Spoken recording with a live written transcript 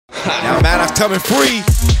Now Maddox coming free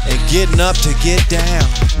and getting up to get down.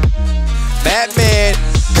 Madman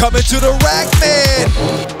coming to the rack, man.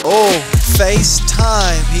 Oh,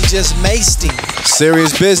 FaceTime. He just maced him.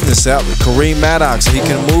 Serious business out with Kareem Maddox. He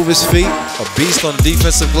can move his feet. A beast on the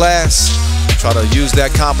defensive glass. Try to use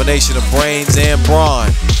that combination of brains and brawn.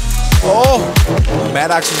 Oh,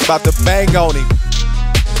 Maddox was about to bang on him.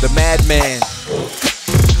 The Madman.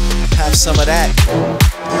 Have some of that.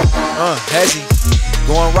 Hezzy.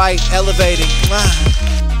 Going right, elevating.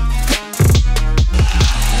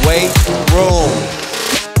 Weight room.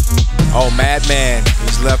 Oh, Madman.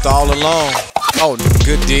 He's left all alone. Oh,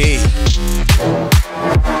 good D.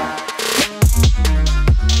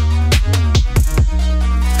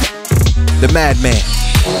 The Madman.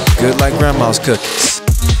 Good like grandma's cookies.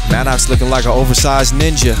 Maddox looking like an oversized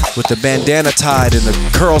ninja with the bandana tied and the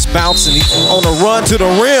curls bouncing. He's on a run to the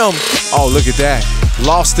rim. Oh, look at that.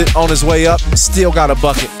 Lost it on his way up. Still got a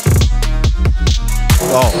bucket.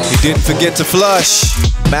 Oh, he didn't forget to flush.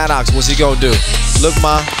 Maddox, what's he gonna do? Look,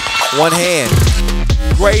 ma, one hand.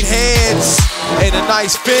 Great hands and a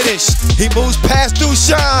nice finish. He moves past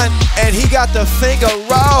Dushan and he got the finger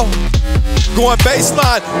roll. Going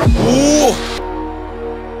baseline. Ooh.